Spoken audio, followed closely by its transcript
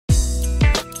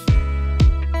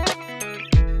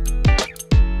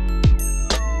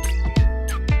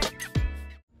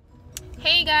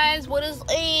what is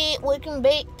it? Welcome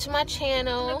back to my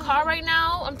channel. In the car right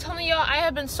now. I'm telling y'all, I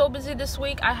have been so busy this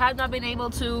week. I have not been able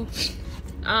to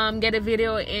get a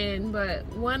video in, but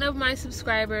one of my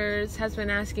subscribers has been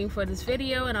asking for this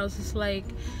video, and I was just like,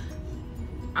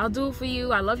 I'll do it for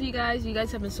you. I love you guys. You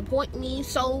guys have been supporting me.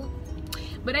 So,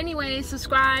 but anyway,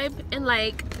 subscribe and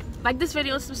like this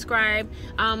video and subscribe.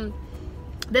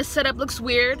 This setup looks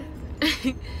weird.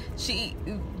 She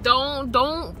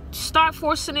don't start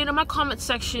forcing it in my comment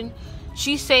section.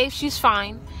 She's safe, she's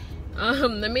fine.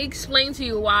 Let me explain to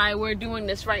you why we're doing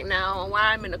this right now and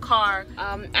why I'm in the car.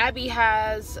 Abby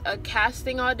has a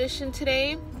casting audition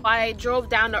today. I drove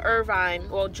down to Irvine,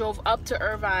 well, drove up to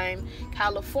Irvine,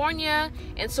 California,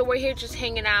 and so we're here just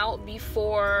hanging out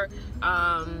before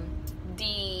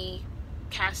the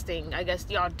casting, I guess,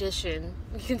 the audition,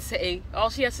 you can say. All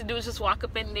she has to do is just walk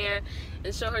up in there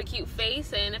and show her cute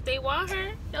face, and if they want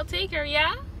her, they'll take her.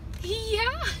 Yeah?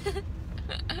 Yeah.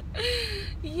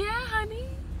 Yeah, honey.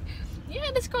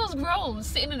 Yeah, this girl's grown,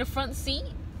 sitting in the front seat.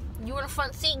 You in the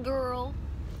front seat, girl.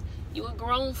 You a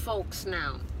grown folks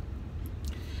now.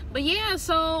 But yeah,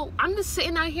 so I'm just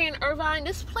sitting out here in Irvine.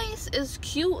 This place is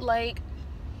cute. Like,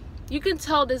 you can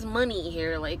tell there's money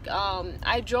here. Like,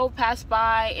 I drove past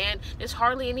by and there's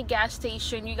hardly any gas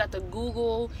station. You got the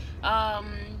Google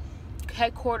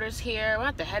headquarters here. Well,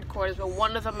 not the headquarters, but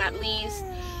one of them at least.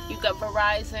 You got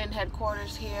Verizon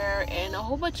headquarters here and a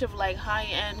whole bunch of like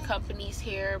high-end companies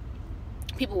here.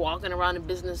 People walking around in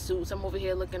business suits. I'm over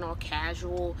here looking all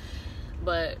casual,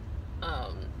 but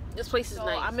this place is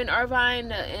nice. I'm in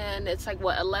Irvine and it's like,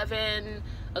 what, 11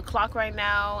 o'clock right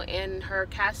now, and her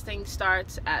casting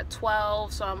starts at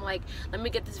 12. So I'm like, let me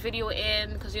get this video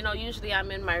in, because you know, usually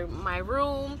I'm in my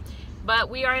room, but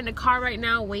we are in the car right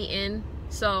now waiting.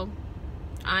 So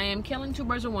I am killing two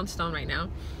birds with one stone right now.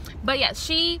 But yeah,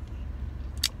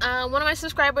 one of my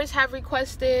subscribers have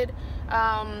requested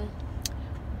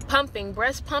pumping,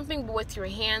 breast pumping, but with your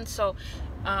hands. So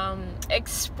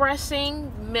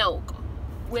expressing milk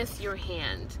with your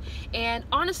hand. And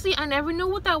honestly, I never knew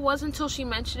what that was until she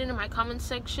mentioned it in my comment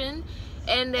section.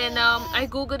 And then I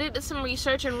googled it, did some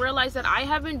research, and realized that I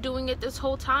have been doing it this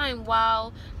whole time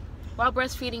while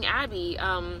breastfeeding Abby.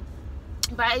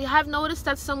 But I have noticed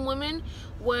that some women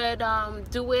would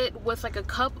do it with like a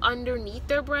cup underneath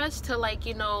their breast to, like,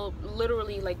 you know,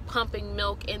 literally like pumping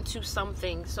milk into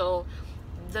something so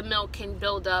the milk can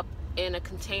build up in a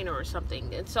container or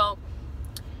something. And so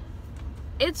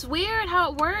it's weird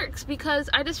how it works, because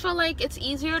I just feel like it's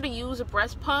easier to use a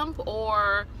breast pump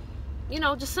or, you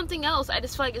know, just something else. I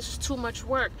just feel like it's just too much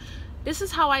work. This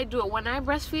is how I do it. When I'm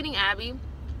breastfeeding Abby,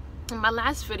 in my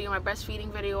last video, my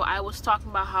breastfeeding video, I was talking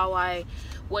about how I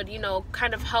would, you know,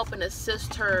 kind of help and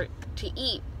assist her to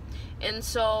eat. And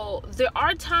so there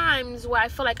are times where I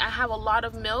feel like I have a lot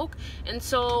of milk, and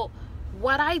so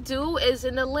what I do is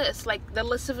in the list, like the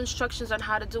list of instructions on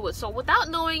how to do it. So without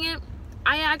knowing it,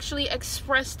 I actually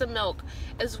express the milk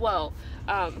as well.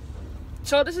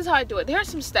 So this is how I do it. There are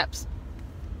some steps.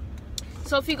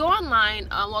 So if you go online,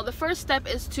 well, the first step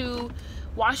is to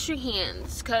wash your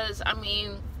hands, because I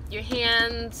mean, your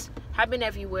hands have been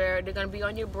everywhere. They're going to be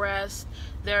on your breast.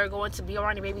 They're going to be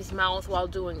around your baby's mouth while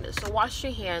doing this. So wash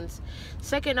your hands.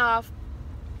 Second off,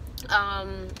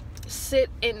 sit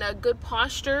in a good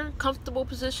posture, comfortable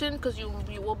position, because you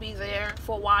will be there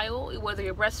for a while, whether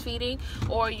you're breastfeeding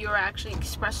or you're actually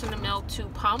expressing the milk to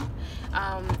pump.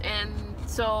 And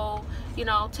so, you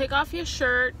know, take off your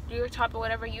shirt, your top, or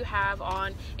whatever you have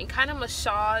on, and kind of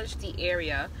massage the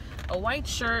area. A white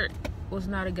shirt was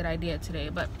not a good idea today,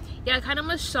 but yeah, kind of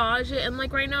massage it. And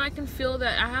like right now, I can feel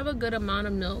that I have a good amount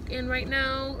of milk in right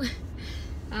now.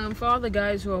 For all the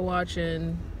guys who are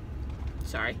watching,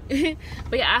 sorry.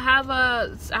 But yeah,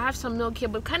 I have some milk here,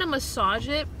 but kind of massage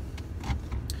it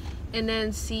and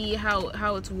then see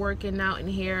how it's working out in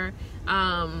here.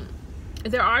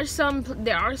 There are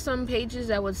some pages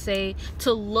that would say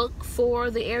to look for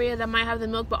the area that might have the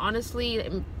milk, but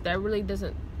honestly, that really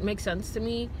doesn't make sense to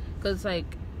me, because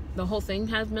like the whole thing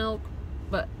has milk.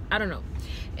 But I don't know.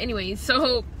 Anyway,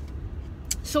 so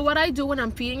what I do when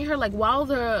I'm feeding her, like while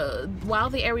the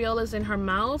areola is in her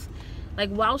mouth, like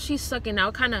while she's sucking,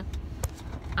 I'll kind of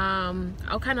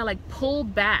like pull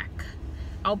back.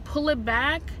 I'll pull it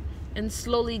back and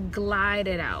slowly glide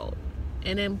it out,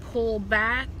 and then pull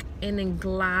back and then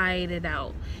glide it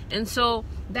out. And so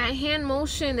that hand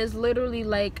motion is literally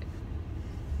like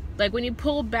when you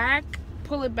pull it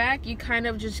back, you kind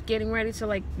of just getting ready to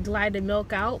like glide the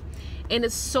milk out. And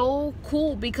it's so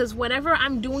cool, because whenever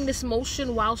I'm doing this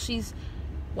motion while she's,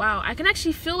 wow, I can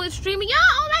actually feel it streaming. Yeah,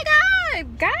 oh my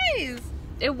god, guys,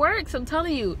 it works. I'm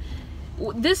telling you,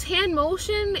 this hand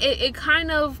motion, it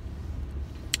kind of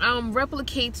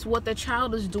replicates what the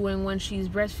child is doing when she's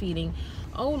breastfeeding.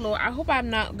 Oh Lord, I hope I'm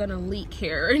not gonna leak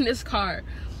here in this car.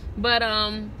 But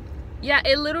yeah,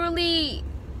 it literally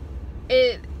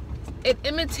it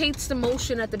imitates the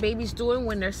motion that the baby's doing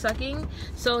when they're sucking.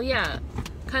 So yeah,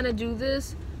 kind of do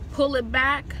this, pull it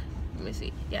back. Let me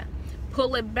see. Yeah,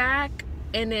 pull it back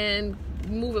and then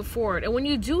move it forward. And when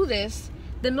you do this,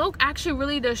 the milk actually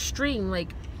really does stream. Like,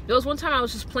 there was one time I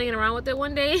was just playing around with it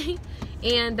one day,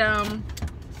 and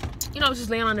you know, I was just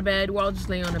laying on the bed. We're all just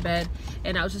laying on the bed,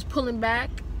 and I was just pulling back.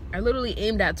 I literally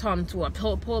aimed at Tom too. I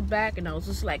pulled back, and I was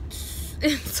just like,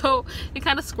 so it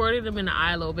kind of squirted him in the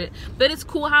eye a little bit. But it's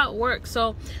cool how it works.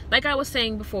 So, like I was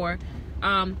saying before,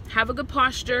 have a good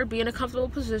posture, be in a comfortable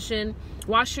position,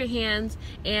 wash your hands,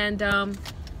 and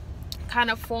kind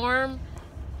of form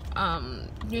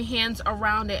your hands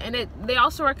around it. And they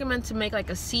also recommend to make like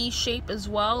a C shape as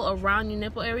well around your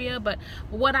nipple area. But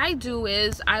what I do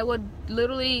is I would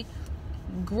literally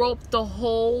grope the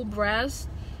whole breast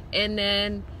and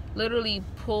then literally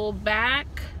pull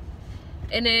back,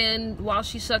 and then while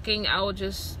she's sucking, I will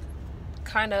just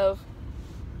kind of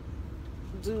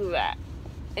do that,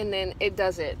 and then it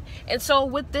does it. And so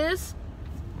with this,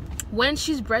 when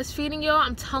she's breastfeeding, y'all,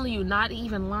 I'm telling you, not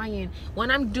even lying,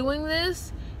 when I'm doing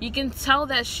this, you can tell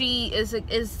that she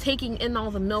is taking in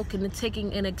all the milk and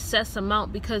taking an excess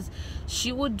amount, because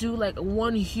she would do like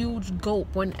one huge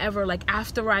gulp whenever, like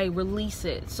after I release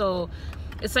it. So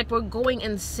it's like we're going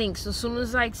in sync. So as soon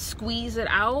as I squeeze it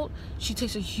out, she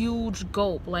takes a huge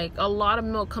gulp. Like, a lot of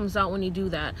milk comes out when you do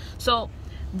that. So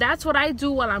that's what I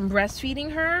do while I'm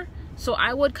breastfeeding her. So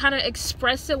I would kind of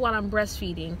express it while I'm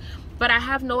breastfeeding. But I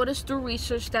have noticed through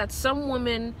research that some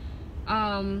women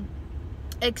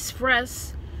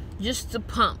express just to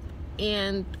pump,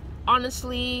 and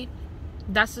honestly,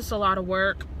 that's just a lot of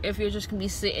work. If you're just gonna be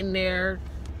sitting there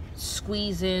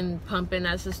squeezing, pumping,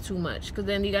 that's just too much, because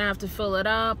then you're gonna have to fill it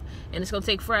up and it's gonna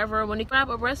take forever. When you grab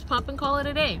a breast pump and call it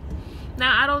a day.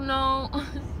 Now, I don't know.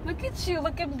 Look at you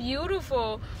looking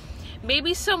beautiful.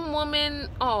 Maybe some woman,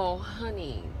 oh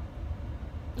honey,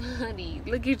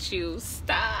 look at you,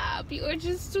 stop, you are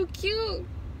just too cute.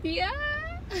 Yeah.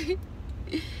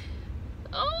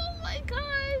 Oh my gosh.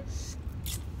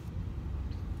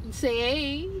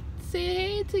 Say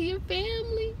hey to your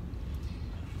family.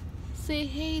 Say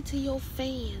hey to your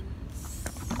fans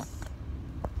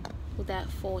with that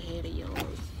forehead of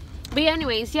yours. But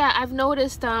anyways, yeah, I've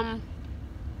noticed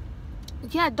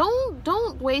yeah,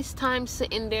 don't waste time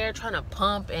sitting there trying to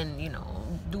pump and, you know,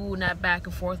 doing that back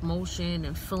and forth motion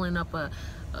and filling up a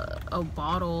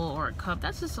bottle or a cup.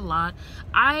 That's just a lot.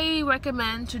 I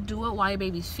recommend to do it while your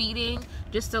baby's feeding,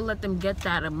 just to let them get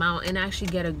that amount and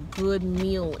actually get a good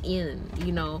meal in,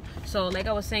 you know. So like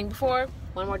I was saying before,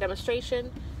 one more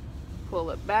demonstration, pull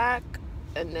it back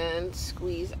and then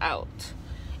squeeze out.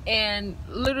 And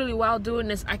literally while doing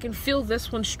this, I can feel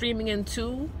this one streaming in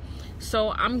too.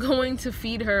 So I'm going to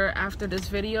feed her after this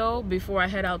video before I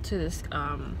head out to this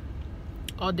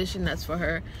audition that's for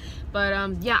her.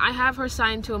 But yeah, I have her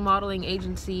signed to a modeling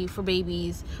agency for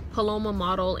babies, Paloma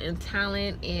Model and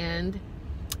Talent, and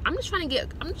I'm just trying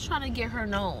to get her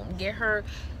known, get her,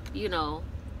 you know,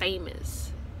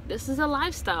 famous. This is a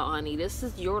lifestyle, honey. This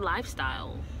is your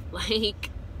lifestyle. Like,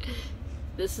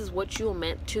 this is what you're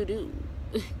meant to do.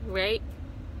 Right?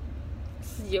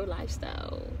 This is your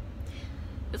lifestyle.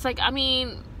 It's like, I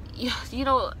mean, you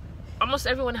know, almost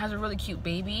everyone has a really cute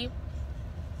baby.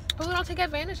 But we don't take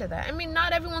advantage of that. I mean,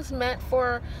 not everyone's meant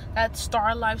for that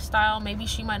star lifestyle. Maybe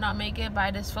she might not make it, but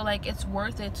I just feel like it's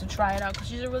worth it to try it out, because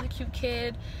she's a really cute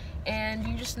kid, and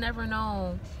you just never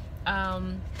know.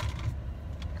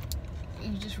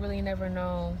 You just really never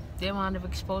know the amount of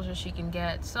exposure she can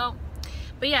get. So,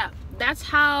 but yeah, that's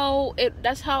how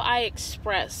I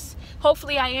express.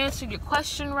 Hopefully I answered your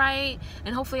question right,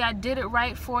 and hopefully I did it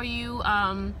right for you.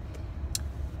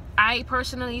 I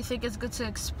personally think it's good to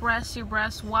express your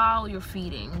breast while you're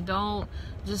feeding. Don't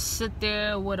just sit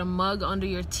there with a mug under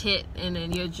your tit and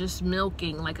then you're just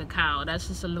milking like a cow. That's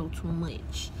just a little too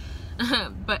much.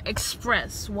 But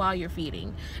express while you're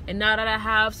feeding. And now that I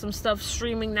have some stuff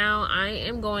streaming now, I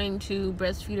am going to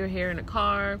breastfeed her here in the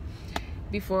car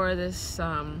before this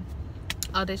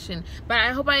audition. But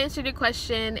I hope I answered your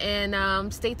question,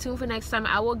 and stay tuned for next time.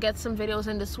 I will get some videos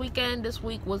in this weekend. This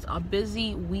week was a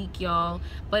busy week, y'all,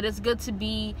 but it's good to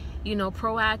be, you know,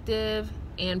 proactive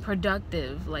and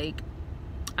productive. Like,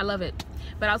 I love it.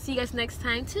 But I'll see you guys next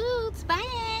time. Toots,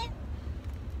 bye.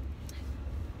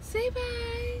 Say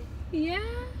bye. Yeah,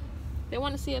 they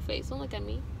want to see her face. Don't look at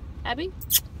me. Abby,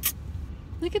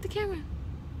 look at the camera.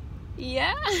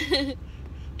 Yeah.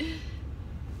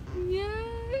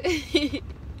 Yeah.